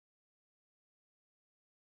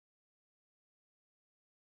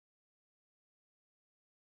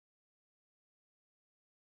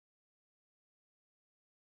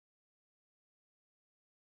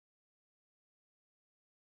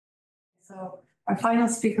So our final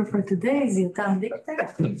speaker for today is Yotam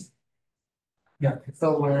Dikstein. Yeah,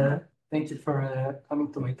 so thank you for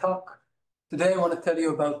coming to my talk. Today I want to tell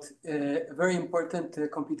you about a very important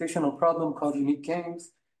computational problem called unique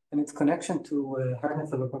games and its connection to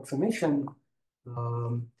hardness of approximation.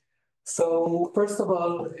 So first of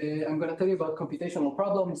all, I'm going to tell you about computational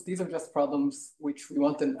problems. These are just problems which we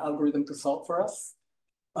want an algorithm to solve for us.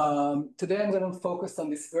 Today I'm going to focus on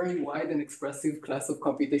this very wide and expressive class of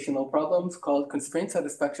computational problems called constraint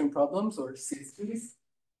satisfaction problems, or CSPs.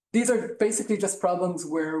 These are basically just problems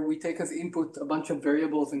where we take as input a bunch of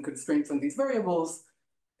variables and constraints on these variables.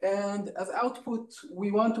 And as output,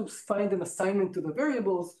 we want to find an assignment to the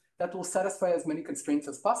variables that will satisfy as many constraints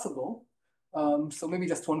as possible. So maybe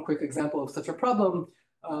just one quick example of such a problem.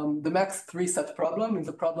 The max 3 set problem is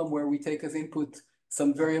a problem where we take as input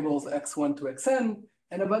some variables x1 to xn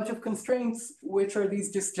and a bunch of constraints, which are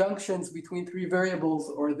these disjunctions between 3 variables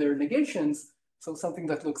or their negations. So something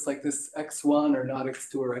that looks like this x1 or not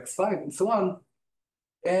x2 or x5 and so on.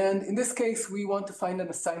 And in this case, we want to find an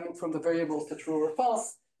assignment from the variables to true or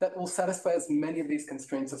false that will satisfy as many of these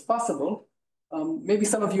constraints as possible. Maybe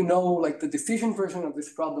some of you know like the decision version of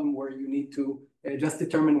this problem where you need to just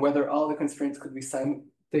determine whether all the constraints could be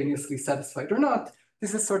simultaneously satisfied or not.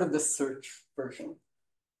 This is sort of the search version.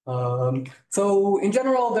 So in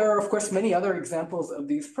general, there are of course many other examples of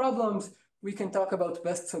these problems. We can talk about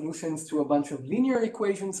best solutions to a bunch of linear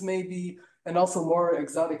equations maybe, and also more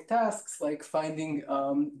exotic tasks like finding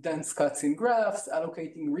dense cuts in graphs,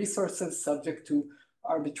 allocating resources subject to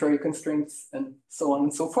arbitrary constraints, and so on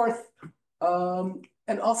and so forth.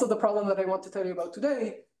 And also the problem that I want to tell you about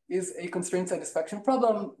today is a constraint satisfaction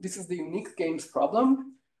problem. This is the unique games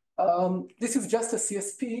problem. This is just a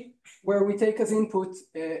CSP where we take as input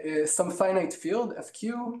some finite field,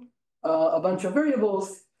 FQ, a bunch of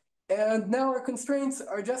variables, and now our constraints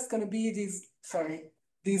are just going to be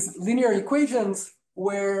these linear equations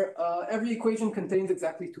where every equation contains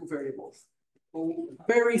exactly 2 variables. So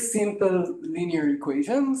very simple linear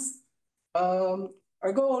equations.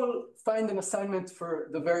 Our goal, find an assignment for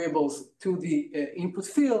the variables to the input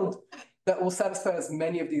field that will satisfy as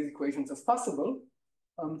many of these equations as possible.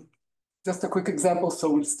 Just a quick example,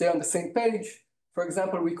 so we'll stay on the same page. For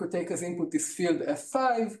example, we could take as input this field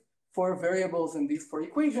F5, 4 variables and these 4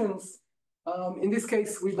 equations. In this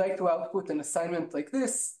case, we'd like to output an assignment like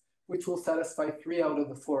this, which will satisfy 3 out of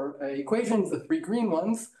the 4 equations, the 3 green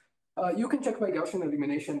ones. You can check by Gaussian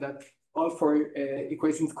elimination that all 4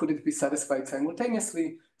 equations couldn't be satisfied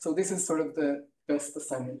simultaneously. So this is sort of the best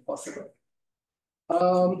assignment possible.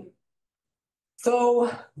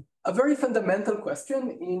 So a very fundamental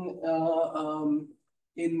question in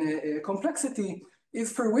complexity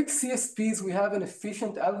is for which CSPs we have an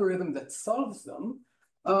efficient algorithm that solves them.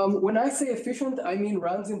 When I say efficient, I mean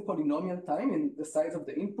runs in polynomial time in the size of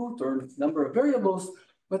the input or number of variables.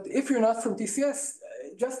 But if you're not from TCS,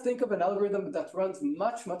 just think of an algorithm that runs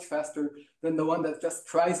much, much faster than the one that just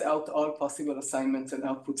tries out all possible assignments and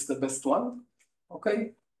outputs the best one,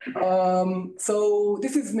 okay? So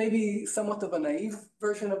this is maybe somewhat of a naive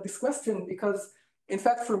version of this question because in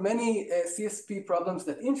fact, for many CSP problems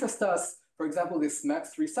that interest us, for example, this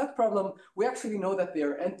max 3 set problem, we actually know that they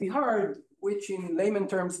are NP-hard, which in layman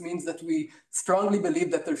terms means that we strongly believe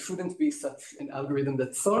that there shouldn't be such an algorithm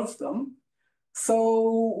that solves them.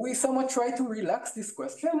 So we somewhat try to relax this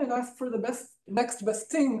question and ask for the next best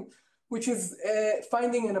thing, which is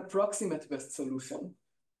finding an approximate best solution.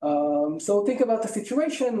 So think about a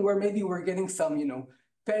situation where maybe we're getting some,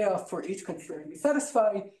 payoff for each constraint we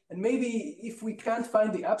satisfy, and maybe if we can't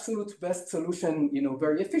find the absolute best solution,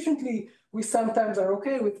 very efficiently, we sometimes are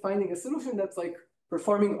okay with finding a solution that's like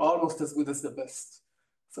performing almost as good as the best.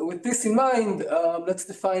 So with this in mind, let's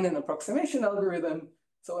define an approximation algorithm.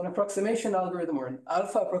 So an approximation algorithm or an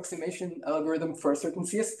alpha approximation algorithm for a certain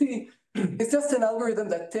CSP is just an algorithm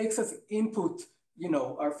that takes as input,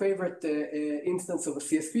 our favorite instance of a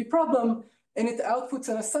CSP problem, and it outputs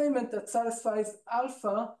an assignment that satisfies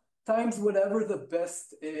alpha times whatever the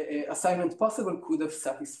best assignment possible could have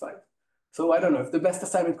satisfied. So I don't know, if the best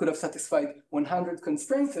assignment could have satisfied 100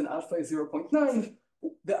 constraints and alpha is 0.9,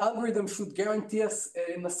 the algorithm should guarantee us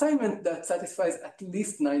an assignment that satisfies at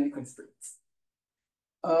least 90 constraints.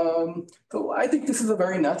 So I think this is a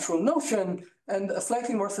very natural notion, and a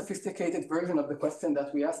slightly more sophisticated version of the question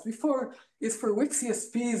that we asked before is for which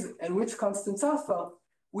CSPs and which constants alpha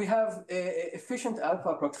we have efficient alpha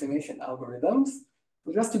approximation algorithms.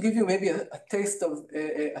 So just to give you maybe a taste of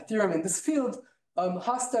a theorem in this field,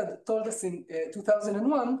 Hastad told us in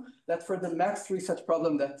 2001 that for the max 3 set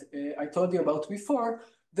problem that I told you about before,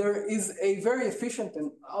 there is a very efficient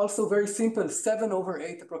and also very simple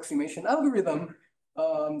 7/8 approximation algorithm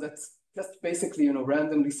that's just basically,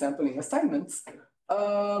 randomly sampling assignments.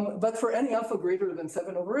 But for any alpha greater than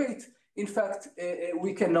 7/8, in fact,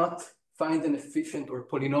 we cannot find an efficient or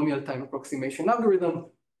polynomial time approximation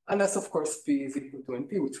algorithm, unless, of course, P is equal to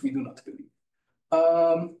NP, which we do not believe.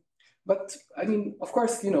 But I mean, of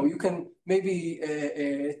course, you can maybe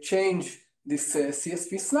change this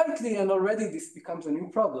CSP slightly, and already this becomes a new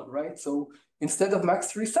problem, right? So instead of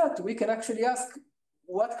max reset, we can actually ask,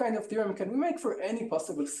 what kind of theorem can we make for any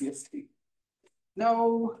possible CSP?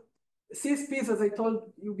 Now, CSPs, as I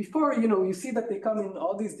told you before, you see that they come in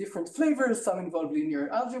all these different flavors. Some involve linear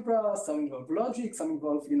algebra, some involve logic, some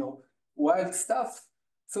involve, wild stuff.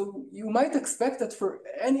 So you might expect that for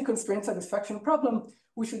any constraint satisfaction problem,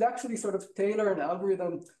 we should actually sort of tailor an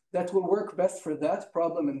algorithm that will work best for that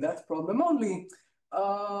problem and that problem only.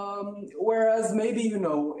 Whereas maybe,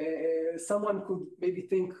 someone could maybe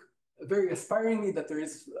think very aspiringly that there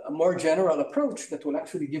is a more general approach that will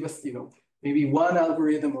actually give us, maybe one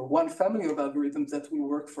algorithm or one family of algorithms that will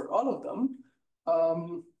work for all of them.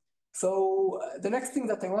 So the next thing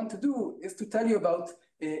that I want to do is to tell you about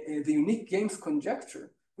the unique games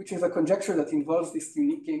conjecture, which is a conjecture that involves this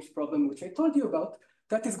unique games problem, which I told you about,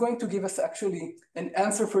 that is going to give us actually an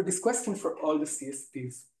answer for this question for all the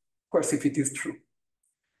CSPs, of course, if it is true.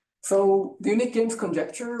 So the unique games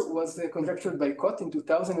conjecture was conjectured by Cott in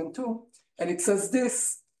 2002, and it says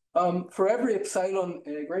this: for every epsilon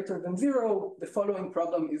greater than 0, the following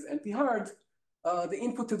problem is NP-hard. The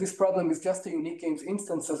input to this problem is just a unique games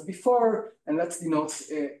instance as before, and that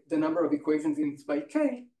denotes the number of equations in it by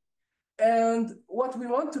K. And what we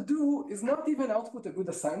want to do is not even output a good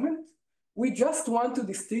assignment. We just want to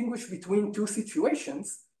distinguish between two situations.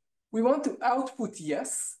 We want to output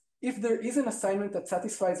yes if there is an assignment that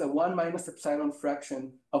satisfies a 1 minus epsilon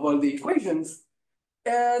fraction of all the equations.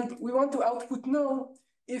 And we want to output no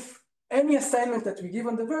if any assignment that we give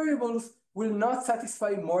on the variables will not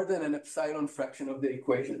satisfy more than an epsilon fraction of the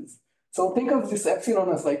equations. So think of this epsilon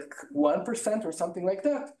as like 1% or something like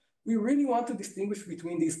that. We really want to distinguish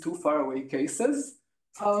between these two faraway cases.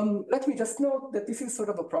 Let me just note that this is sort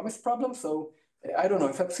of a promise problem. So I don't know,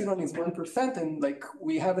 if epsilon is 1% and like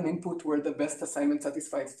we have an input where the best assignment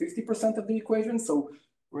satisfies 50% of the equation, so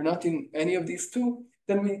we're not in any of these two,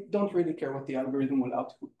 then we don't really care what the algorithm will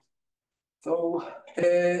output. So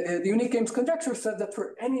the unique games conjecture said that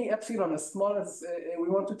for any epsilon as small as we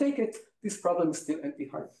want to take it, this problem is still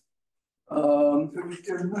NP-hard.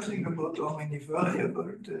 There's nothing about how many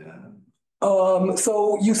variables. So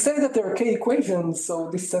you say that there are K equations, so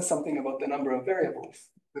this says something about the number of variables.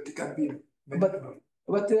 But it can be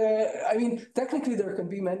But I mean, technically there can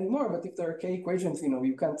be many more, but if there are K equations,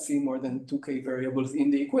 you can't see more than 2 K variables in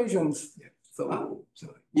the equations. Yeah. So,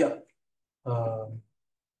 sorry. Yeah.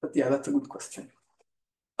 But yeah, that's a good question.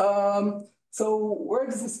 So where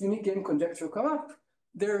does this unique game conjecture come up?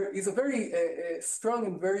 There is a very strong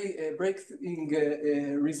and very breaking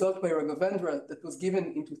result by Raghavendra that was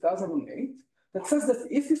given in 2008 that says that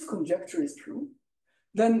if this conjecture is true,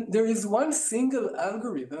 then there is one single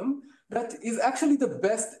algorithm that is actually the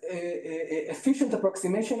best efficient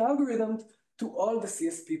approximation algorithm to all the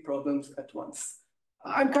CSP problems at once.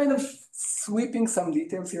 I'm kind of sweeping some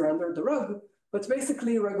details here under the rug, but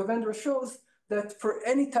basically Raghavendra shows that for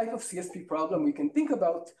any type of CSP problem we can think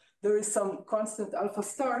about, there is some constant alpha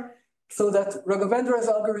star, so that Raghavendra's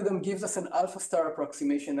algorithm gives us an alpha star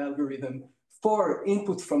approximation algorithm for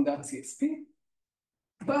input from that CSP.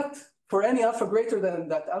 But for any alpha greater than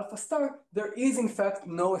that alpha star, there is in fact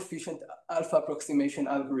no efficient alpha approximation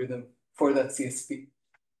algorithm for that CSP.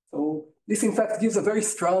 So this in fact gives a very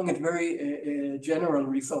strong and very general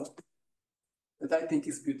result that I think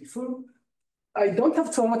is beautiful. I don't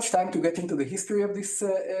have so much time to get into the history of this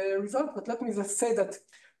result, but let me just say that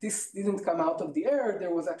this didn't come out of the air.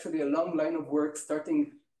 There was actually a long line of work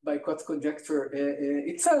starting by Cott's conjecture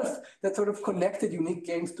itself that sort of connected unique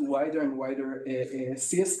games to wider and wider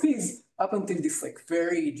CSPs up until this like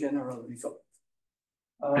very general result.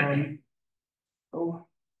 So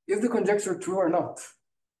is the conjecture true or not?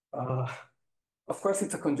 Of course,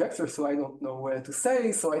 it's a conjecture, so I don't know what to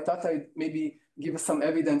say. So I thought I'd maybe give us some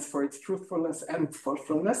evidence for its truthfulness and its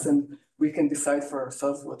falsefulness, and we can decide for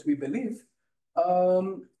ourselves what we believe.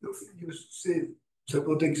 You say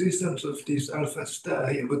about existence of this alpha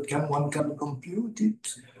star, but one can compute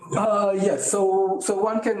it? Yes, so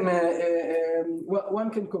one can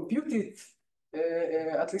compute it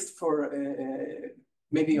at least for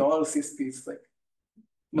maybe all CSPs, like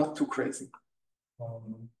not too crazy.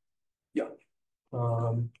 Yeah.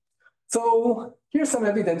 So here's some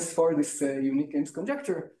evidence for this unique games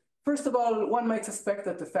conjecture. First of all, one might suspect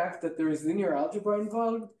that the fact that there is linear algebra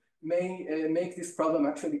involved may make this problem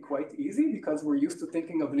actually quite easy because we're used to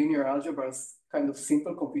thinking of linear algebra as kind of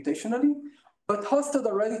simple computationally. But Hostad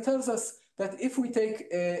already tells us that if we take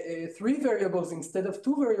 3 variables instead of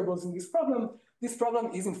 2 variables in this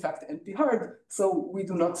problem is in fact NP-hard, so we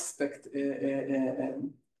do not expect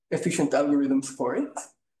efficient algorithms for it.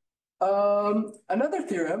 Another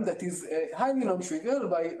theorem that is highly non-trivial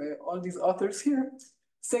by all these authors here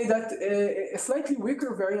say that a slightly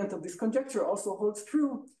weaker variant of this conjecture also holds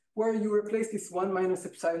true, where you replace this 1 minus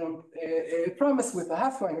epsilon promise with a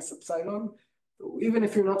half minus epsilon. So even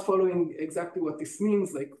if you're not following exactly what this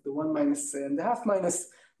means, like the 1 minus and the half minus,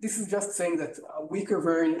 this is just saying that a weaker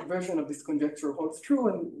version of this conjecture holds true,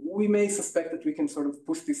 and we may suspect that we can sort of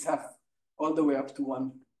push this half all the way up to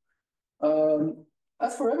 1.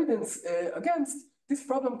 As for evidence against, this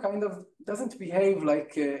problem kind of doesn't behave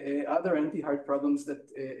like other NP-hard problems that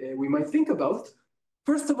we might think about.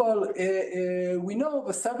 First of all, we know of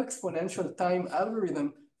a sub-exponential time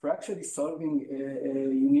algorithm for actually solving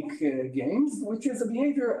unique games, which is a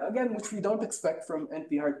behavior, again, which we don't expect from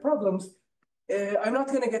NP-hard problems. I'm not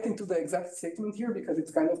going to get into the exact statement here because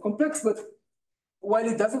it's kind of complex, but while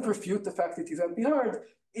it doesn't refute the fact it is NP-hard,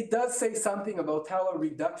 it does say something about how a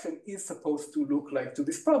reduction is supposed to look like to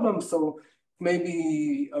this problem. So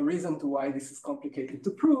maybe a reason to why this is complicated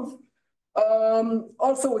to prove.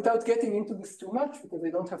 Also, without getting into this too much, because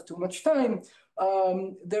I don't have too much time,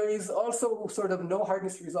 there is also sort of no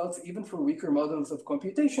hardness results even for weaker models of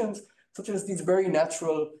computations, such as these very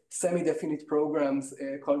natural semi-definite programs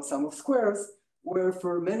called sum of squares, where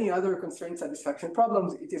for many other constraint satisfaction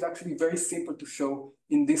problems, it is actually very simple to show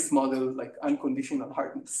in this model like unconditional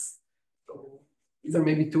hardness. So these are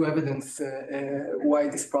maybe 2 evidence why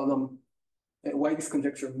this problem, why this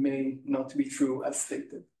conjecture may not be true as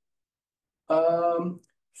stated.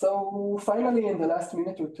 So finally, in the last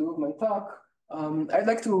minute or 2 of my talk, I'd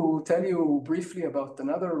like to tell you briefly about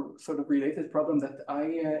another sort of related problem that I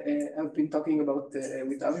have been talking about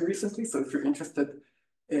with Avi recently. So if you're interested,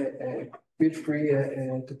 feel free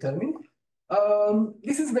to tell me.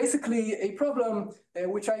 This is basically a problem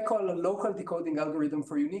which I call a local decoding algorithm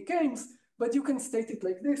for unique games, but you can state it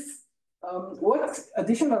like this. What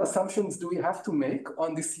additional assumptions do we have to make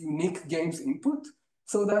on this unique games input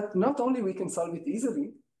so that not only we can solve it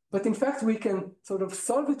easily, but in fact we can sort of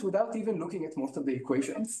solve it without even looking at most of the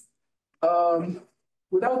equations?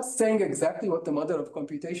 Without saying exactly what the model of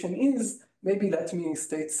computation is, maybe let me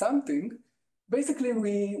state something. Basically,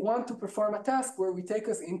 we want to perform a task where we take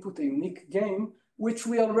as input a unique game, which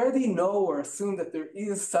we already know or assume that there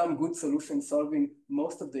is some good solution solving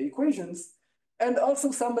most of the equations. And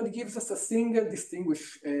also somebody gives us a single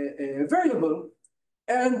distinguished variable.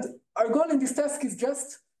 And our goal in this task is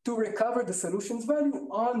just to recover the solution's value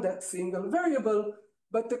on that single variable.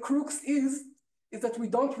 But the crux is that we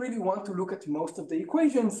don't really want to look at most of the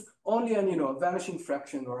equations, only on a vanishing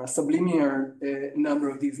fraction or a sublinear number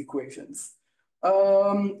of these equations.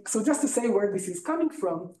 So just to say where this is coming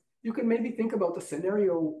from, you can maybe think about a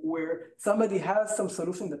scenario where somebody has some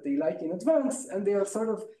solution that they like in advance, and they are sort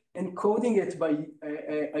of encoding it by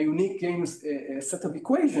a unique games set of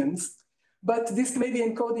equations. But this maybe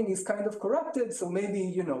encoding is kind of corrupted, so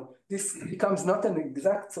maybe this becomes not an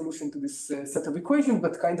exact solution to this set of equations,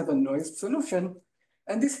 but kind of a noised solution.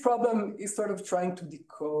 And this problem is sort of trying to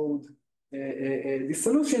decode the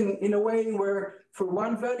solution in a way where for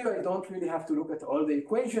one value, I don't really have to look at all the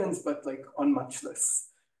equations, but like on much less.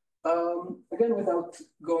 Again, without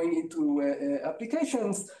going into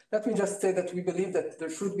applications, let me just say that we believe that there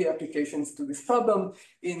should be applications to this problem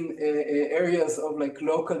in areas of like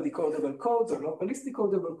local decodable codes or localist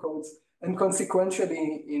decodable codes, and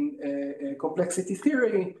consequentially in complexity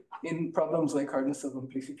theory in problems like hardness of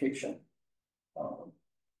amplification.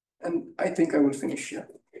 And I think I will finish here.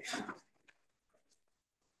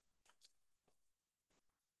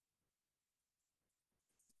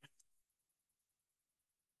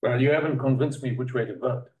 Well, you haven't convinced me which way to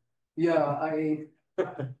vote. Yeah,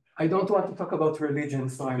 I don't want to talk about religion,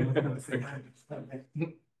 so I'm not going to say that.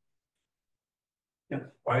 Yeah.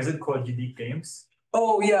 Why is it called unique games?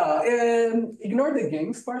 Oh yeah, ignore the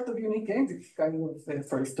games part of unique games. It's kind of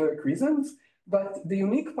for historic reasons. But the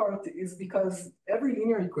unique part is because every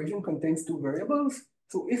linear equation contains 2 variables.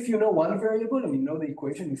 So if you know one variable and you know the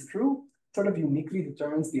equation is true, it sort of uniquely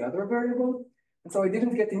determines the other variable. And so I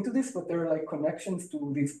didn't get into this, but there are like connections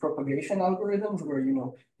to these propagation algorithms where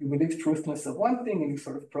you believe truthness of one thing and you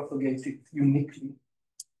sort of propagate it uniquely,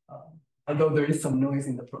 although there is some noise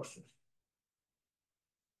in the process.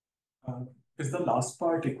 Is the last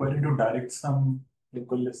part equivalent to direct sum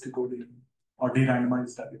equalistic coding or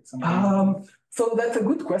de-randomized direct sum? So that's a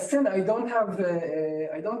good question. I don't have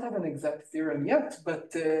an exact theorem yet,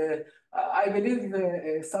 but I believe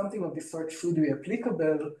something of this sort should be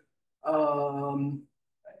applicable.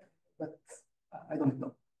 But I don't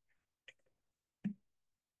know.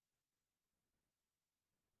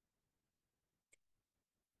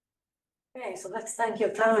 Okay, so let's thank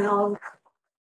Yotam and all